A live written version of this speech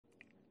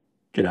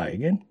G'day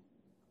again.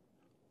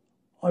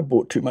 I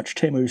bought too much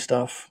Temu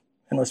stuff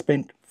and I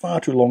spent far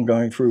too long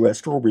going through our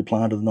strawberry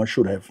planter than I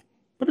should have.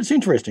 But it's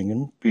interesting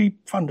and be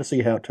fun to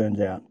see how it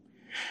turns out.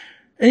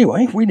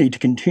 Anyway, we need to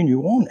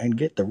continue on and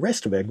get the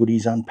rest of our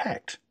goodies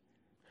unpacked.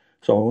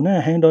 So I'll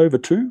now hand over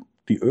to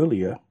the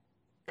earlier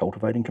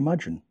cultivating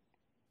curmudgeon.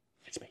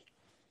 It's me.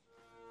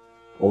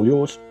 All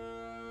yours.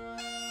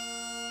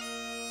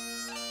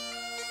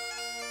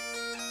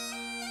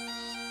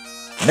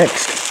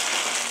 Next.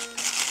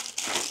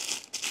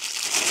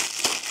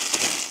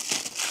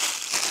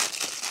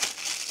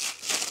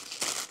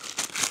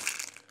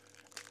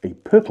 A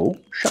purple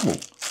shovel.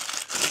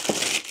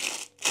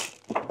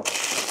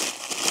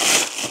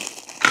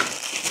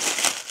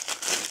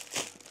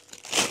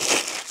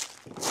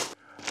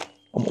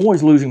 I'm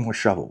always losing my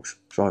shovels,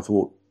 so I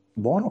thought,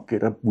 why not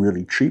get a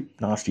really cheap,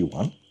 nasty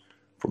one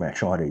from our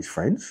Chinese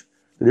friends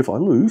that if I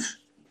lose,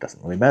 it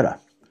doesn't really matter.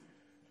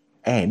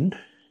 And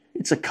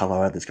it's a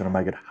colour that's going to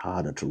make it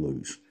harder to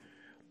lose.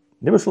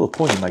 Never saw the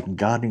point in making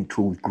gardening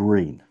tools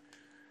green.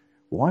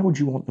 Why would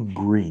you want them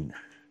green?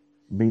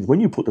 It means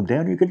when you put them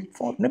down, you can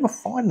never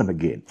find them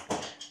again.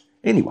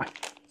 Anyway,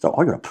 so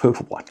I got a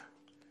purple one.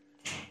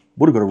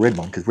 Would have got a red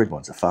one because red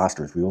ones are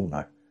faster, as we all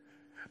know.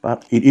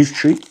 But it is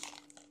cheap.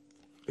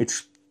 It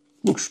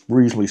looks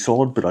reasonably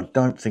solid, but I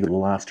don't think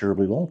it'll last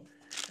terribly long.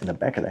 And the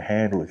back of the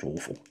handle is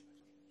awful.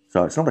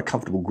 So it's not a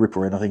comfortable grip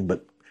or anything,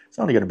 but it's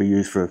only going to be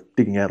used for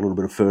digging out a little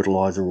bit of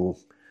fertiliser or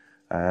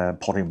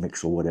potting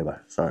mix or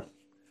whatever. So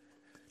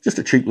just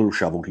a cheap little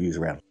shovel to use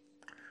around.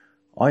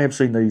 I have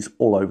seen these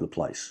all over the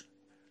place.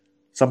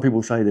 Some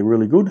people say they're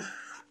really good,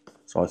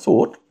 so I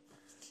thought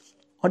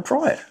I'd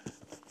try it.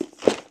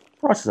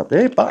 Price is up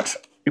there, but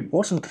it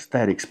wasn't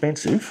that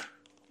expensive.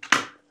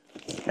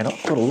 And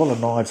I've got a lot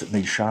of knives that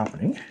need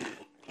sharpening,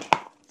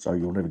 so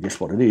you'll never guess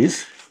what it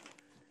is.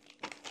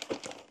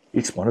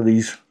 It's one of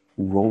these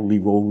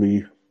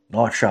roly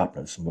knife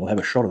sharpeners, and we'll have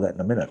a shot of that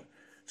in a minute,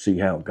 see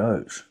how it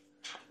goes.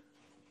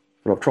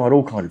 But I've tried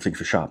all kinds of things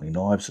for sharpening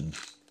knives, and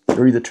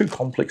they're either too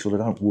complex or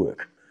they don't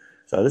work.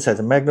 So this has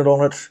a magnet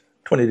on it,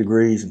 20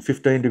 degrees and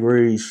 15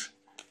 degrees.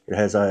 It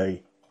has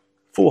a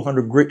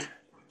 400 grit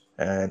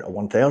and a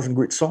 1000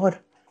 grit side.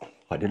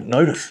 I didn't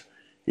notice.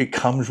 It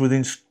comes with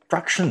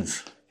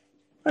instructions.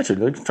 Actually,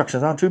 the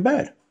instructions aren't too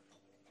bad.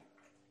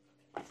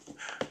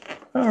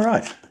 All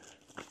right,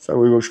 so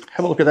we will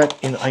have a look at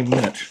that in a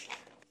minute.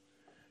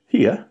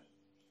 Here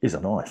is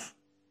a knife,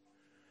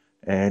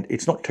 and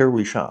it's not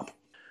terribly sharp.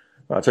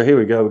 Right, so here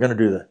we go. We're going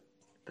to do the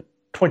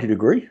 20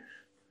 degree.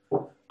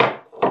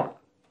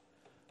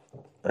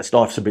 This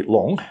knife's a bit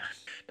long.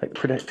 Take the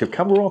protective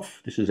cover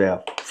off. This is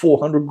our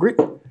 400 grit,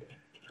 and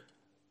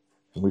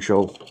we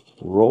shall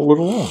roll it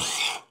along.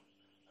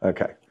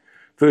 Okay,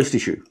 first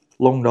issue,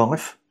 long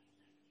knife.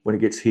 When it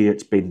gets here,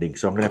 it's bending,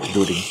 so I'm going to have to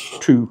do it in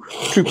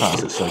two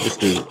passes. So just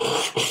do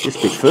this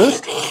bit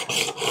first.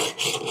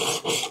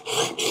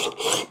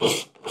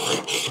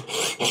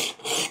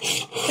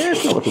 Yeah,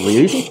 it's relatively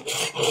easy.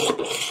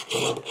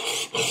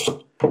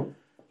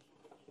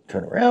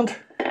 Turn around.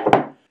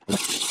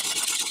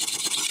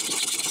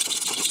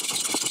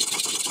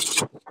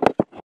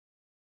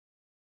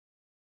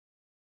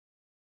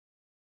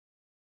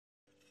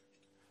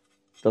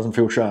 Doesn't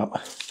feel sharp.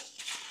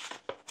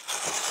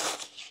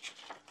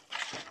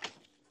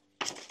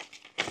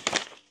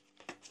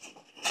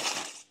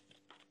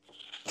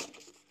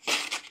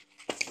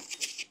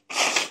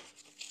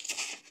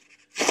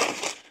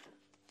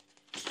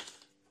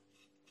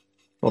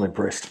 Not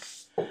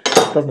impressed.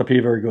 Doesn't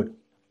appear very good.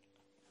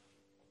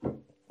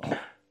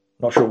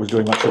 Not sure it was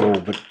doing much at all,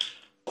 but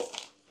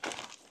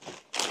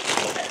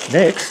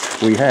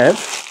next we have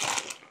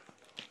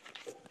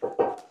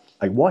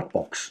a white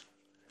box.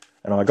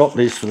 And I got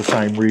this for the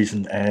same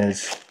reason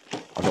as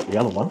I got the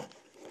other one.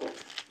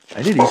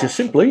 And it is just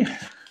simply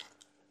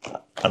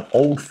an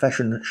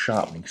old-fashioned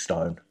sharpening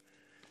stone.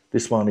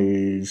 This one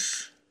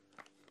is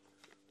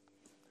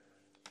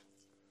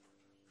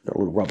got a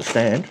little rubber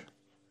stand.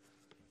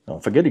 I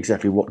forget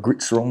exactly what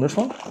grits are on this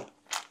one.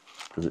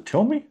 Does it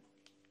tell me?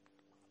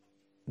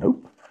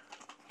 Nope.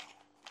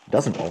 It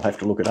doesn't. I'll have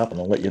to look it up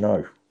and I'll let you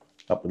know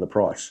up with the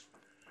price.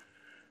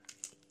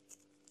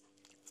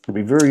 It'll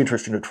be very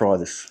interesting to try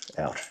this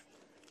out.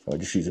 So I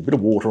just use a bit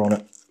of water on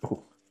it.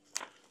 Ooh.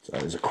 So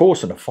there's a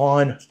coarse and a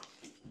fine.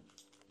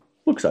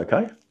 Looks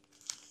okay.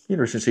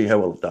 Interesting to see how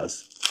well it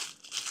does.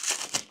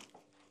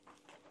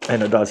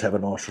 And it does have a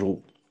nice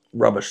little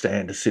rubber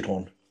stand to sit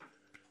on.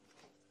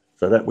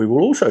 So that we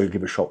will also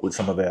give a shot with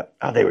some of our...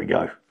 Ah, there we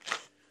go.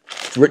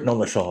 It's written on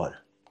the side.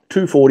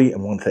 240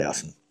 and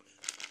 1000.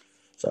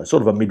 So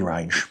sort of a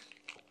mid-range.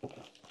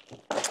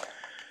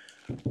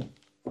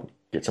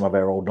 Get some of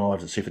our old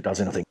knives and see if it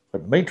does anything. But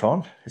in the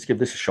meantime, let's give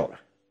this a shot.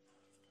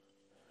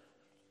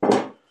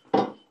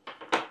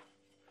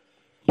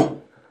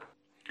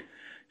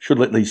 Should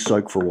let these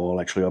soak for a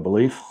while, actually, I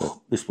believe. But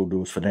this will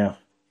do us for now.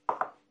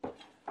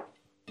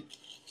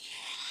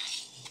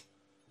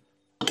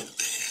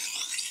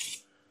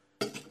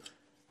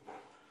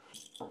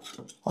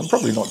 I'm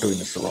probably not doing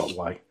this the right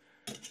way.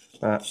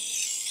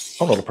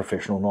 I'm not a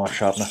professional knife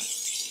sharpener.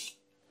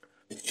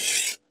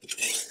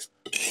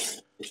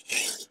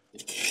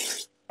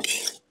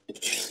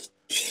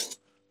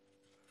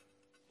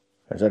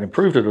 Has that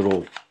improved it at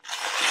all?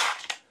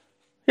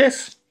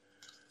 Yes,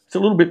 it's a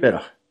little bit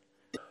better.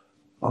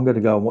 I'm going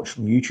to go and watch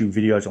some YouTube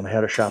videos on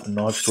how to sharpen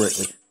knives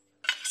correctly.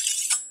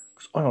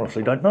 Because I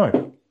honestly don't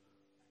know.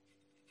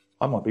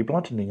 I might be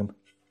blunting them.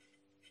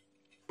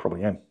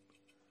 Probably am.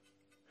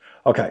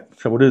 Okay,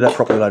 so we'll do that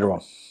properly later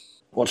on.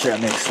 What's our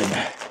next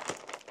thing?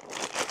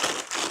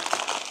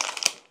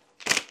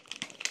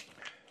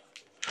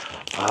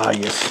 Ah,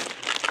 yes.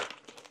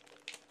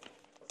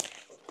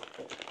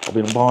 I've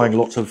been buying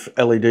lots of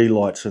LED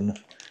lights and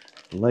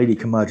Lady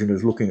Curmudgeon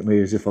is looking at me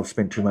as if I've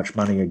spent too much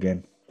money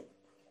again.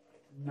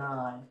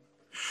 No.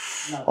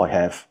 I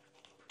have.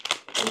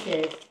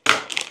 Okay.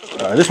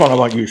 This one I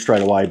won't use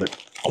straight away, but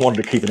I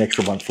wanted to keep an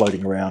extra one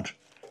floating around.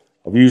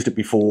 I've used it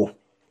before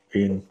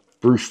in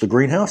Bruce the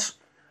greenhouse,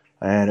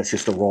 and it's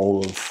just a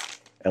roll of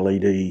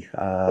LED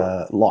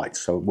lights.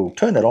 So we'll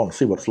turn that on and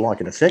see what it's like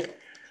in a sec.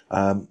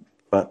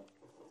 But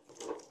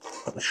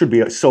it should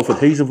be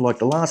self-adhesive like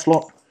the last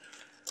lot.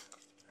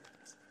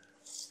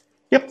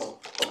 Yep.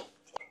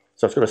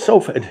 So it's got a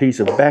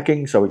self-adhesive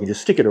backing, so we can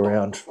just stick it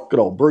around good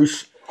old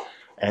Bruce.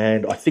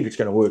 And I think it's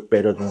going to work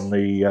better than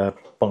the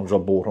ones I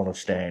bought on a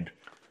stand.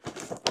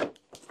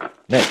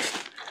 Next.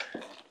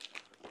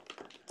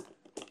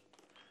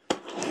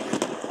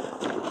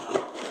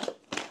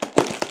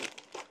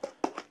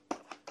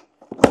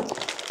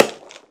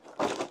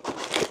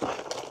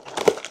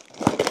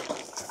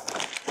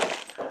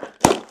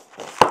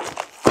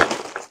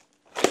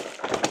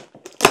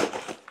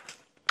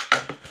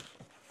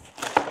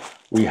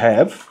 We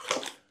have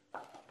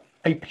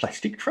a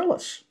plastic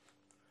trellis.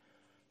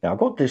 Now I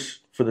got this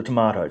for the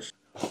tomatoes.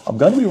 I'm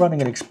going to be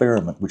running an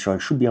experiment which I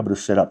should be able to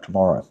set up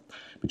tomorrow,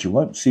 but you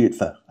won't see it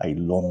for a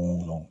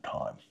long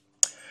time.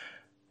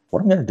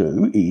 What I'm going to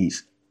do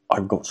is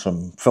I've got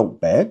some felt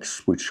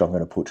bags which I'm going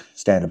to put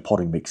standard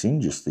potting mix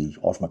in, just the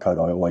Osmocote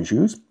I always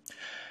use,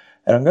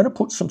 and I'm going to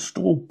put some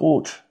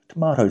store-bought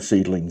tomato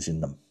seedlings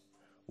in them.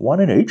 One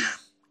in each.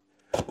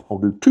 I'll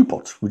do 2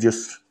 pots with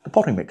just the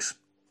potting mix.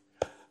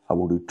 I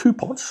will do 2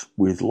 pots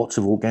with lots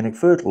of organic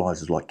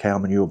fertilisers like cow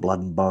manure, blood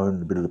and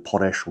bone, a bit of the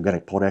potash,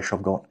 organic potash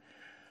I've got.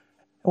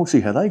 And we'll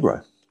see how they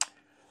grow.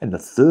 And the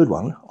third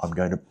one, I'm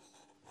going to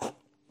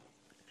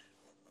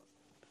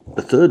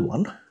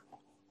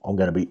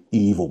be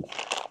evil.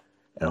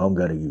 And I'm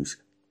going to use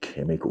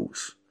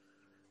chemicals.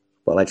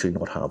 Well, actually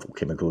not harmful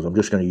chemicals. I'm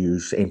just going to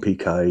use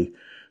NPK,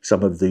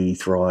 some of the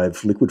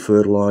Thrive liquid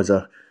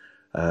fertiliser,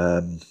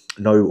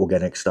 no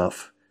organic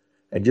stuff,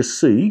 and just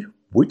see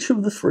which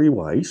of the 3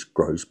 ways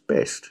grows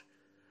best.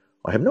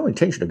 I have no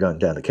intention of going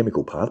down the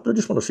chemical path, but I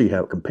just want to see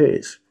how it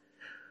compares.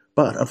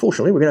 But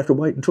unfortunately, we're going to have to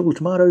wait until the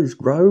tomatoes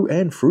grow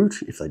and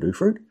fruit, if they do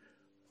fruit,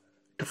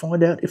 to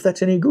find out if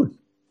that's any good.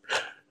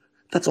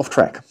 That's off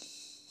track.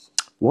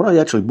 What I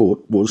actually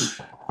bought was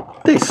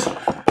this,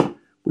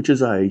 which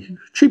is a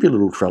cheapy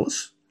little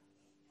trellis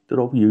that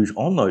I'll use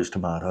on those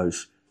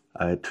tomatoes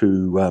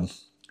to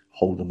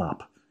hold them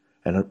up.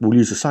 And we'll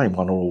use the same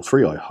one on all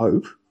 3, I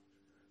hope,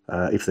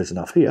 if there's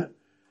enough here.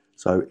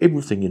 So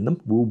everything in them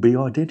will be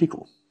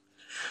identical.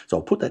 So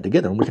I'll put that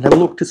together and we can have a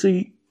look to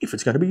see if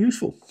it's going to be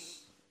useful.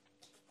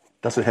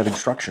 Does it have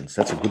instructions?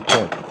 That's a good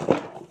point.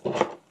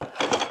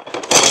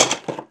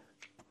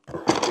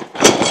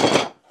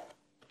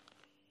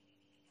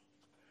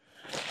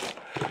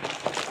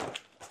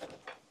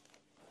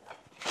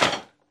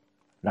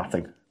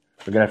 Nothing.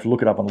 We're going to have to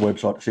look it up on the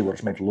website to see what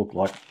it's meant to look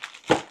like.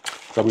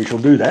 So we shall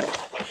do that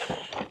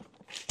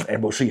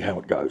and we'll see how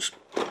it goes.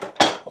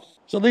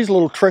 So these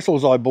little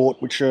trestles I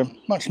bought, which are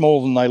much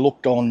smaller than they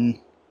looked on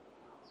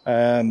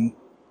the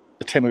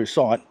Temu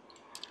site,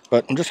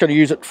 but I'm just going to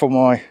use it for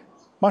my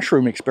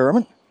mushroom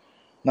experiment.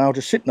 Now I'll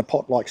just sit in a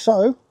pot like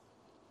so.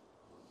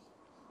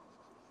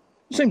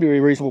 Seem to be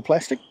reasonable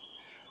plastic.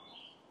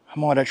 I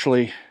might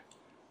actually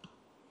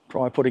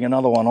try putting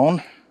another one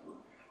on.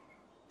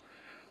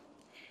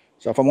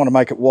 So if I want to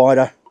make it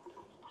wider,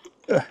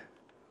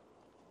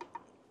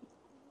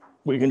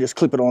 we can just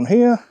clip it on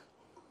here.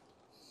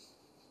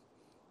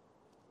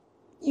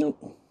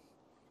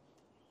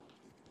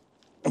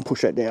 And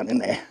push that down in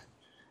there.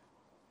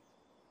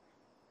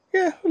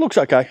 Yeah, it looks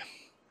okay.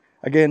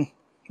 Again,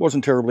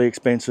 wasn't terribly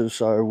expensive,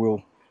 so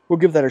we'll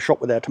give that a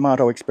shot with our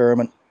tomato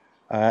experiment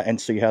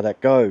and see how that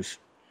goes.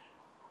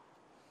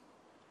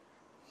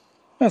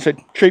 As I said,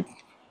 cheap,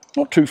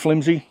 not too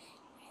flimsy.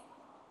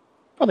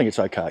 I think it's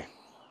okay.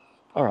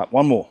 All right,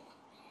 one more.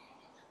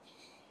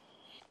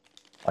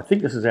 I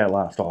think this is our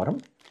last item,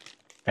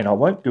 and I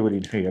won't do it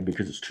in here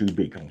because it's too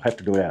big. I'll have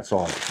to do it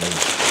outside, which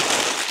means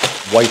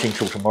waiting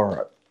till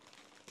tomorrow.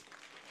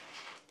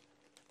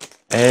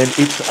 And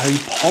it's a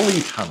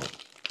polytunnel.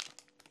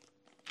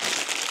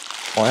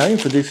 My aim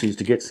for this is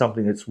to get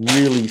something that's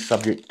really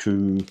subject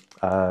to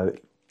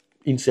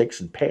insects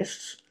and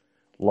pests,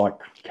 like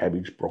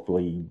cabbage,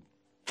 broccoli,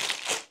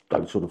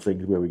 those sort of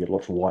things where we get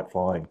lots of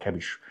whitefly and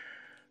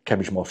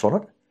cabbage moss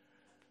on it.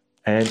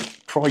 And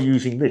try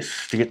using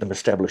this to get them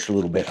established a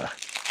little better.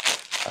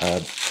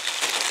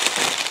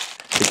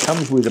 It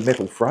comes with a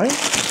metal frame.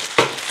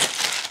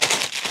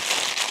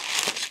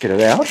 Let's get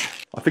it out.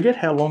 I forget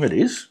how long it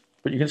is,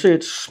 but you can see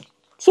it's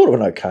sort of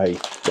an okay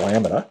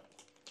diameter.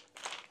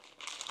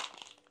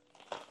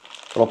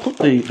 But I'll put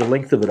the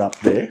length of it up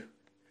there.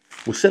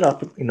 We'll set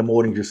up in the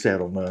morning just out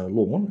on the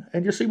lawn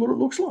and just see what it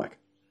looks like.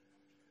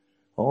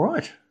 All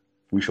right,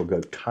 we shall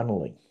go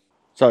tunnelling.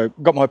 So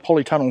got my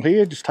polytunnel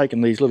here, just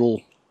taking these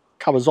little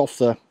covers off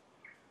the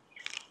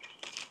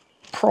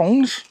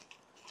prongs.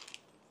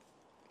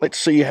 Let's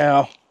see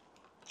how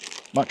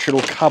much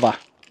it'll cover.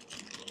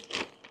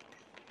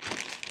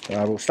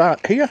 We'll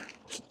start here.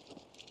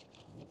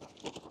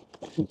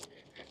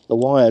 The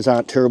wires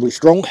aren't terribly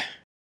strong.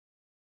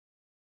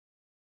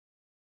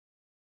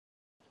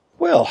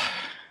 Well,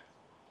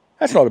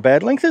 that's not a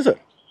bad length, is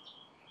it?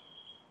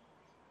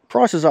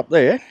 Price is up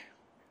there.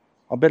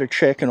 I better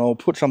check and I'll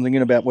put something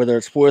in about whether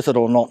it's worth it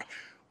or not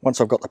once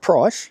I've got the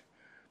price.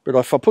 But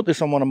if I put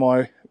this on one of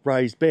my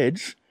raised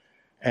beds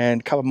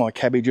and cover my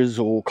cabbages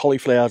or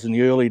cauliflowers in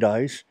the early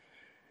days,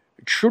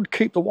 it should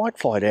keep the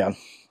whitefly down.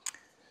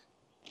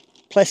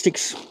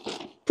 Plastic's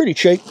pretty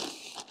cheap,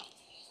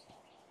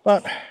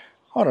 but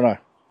I don't know.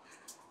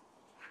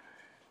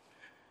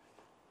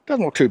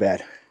 Doesn't look too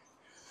bad.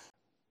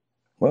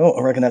 Well,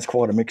 I reckon that's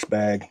quite a mixed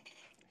bag.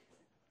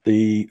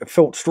 The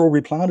felt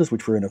strawberry planters,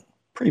 which were in a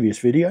previous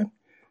video,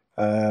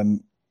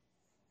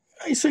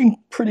 they seem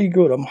pretty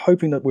good. I'm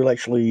hoping that we'll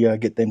actually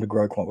get them to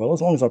grow quite well,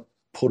 as long as I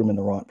put them in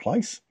the right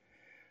place.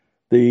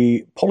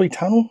 The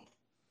polytunnel,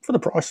 for the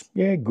price,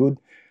 yeah, good.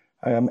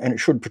 And it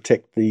should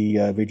protect the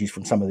veggies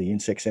from some of the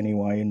insects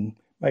anyway, and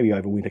maybe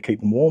over winter keep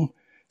them warm.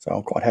 So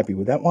I'm quite happy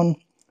with that one.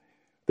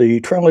 The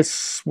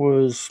trellis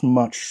was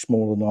much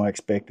smaller than I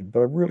expected, but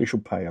I really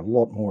should pay a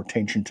lot more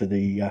attention to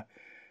the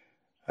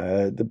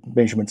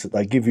measurements that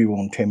they give you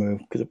on Temu,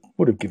 because it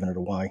would have given it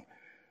away.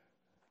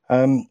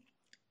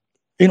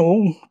 In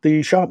all,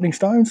 the sharpening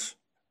stones,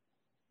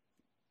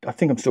 I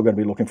think I'm still going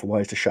to be looking for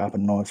ways to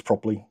sharpen knives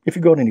properly. If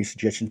you've got any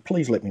suggestions,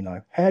 please let me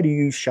know. How do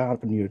you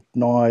sharpen your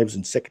knives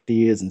and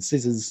secateurs and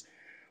scissors,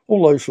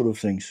 all those sort of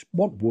things?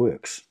 What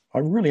works? I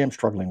really am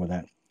struggling with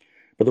that.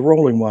 But the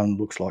rolling one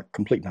looks like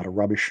complete and utter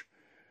rubbish.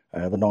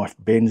 The knife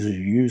bends as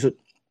you use it.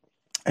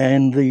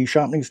 And the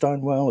sharpening stone,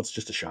 well, it's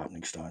just a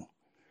sharpening stone.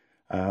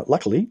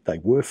 Luckily, they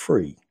were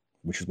free,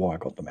 which is why I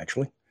got them,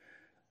 actually.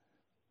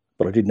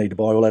 But I did need to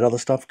buy all that other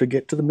stuff to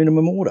get to the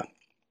minimum order.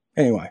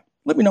 Anyway,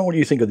 let me know what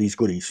you think of these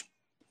goodies.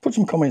 Put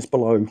some comments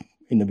below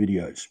in the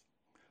videos.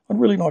 I'd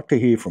really like to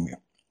hear from you.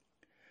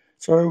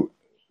 So,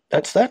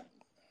 that's that.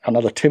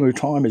 Another Temu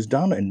time is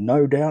done, and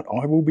no doubt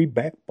I will be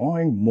back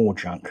buying more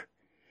junk.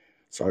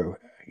 So,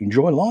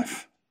 enjoy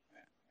life,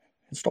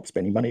 and stop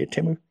spending money at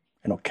Temu,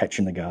 and I'll catch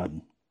you in the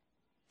garden.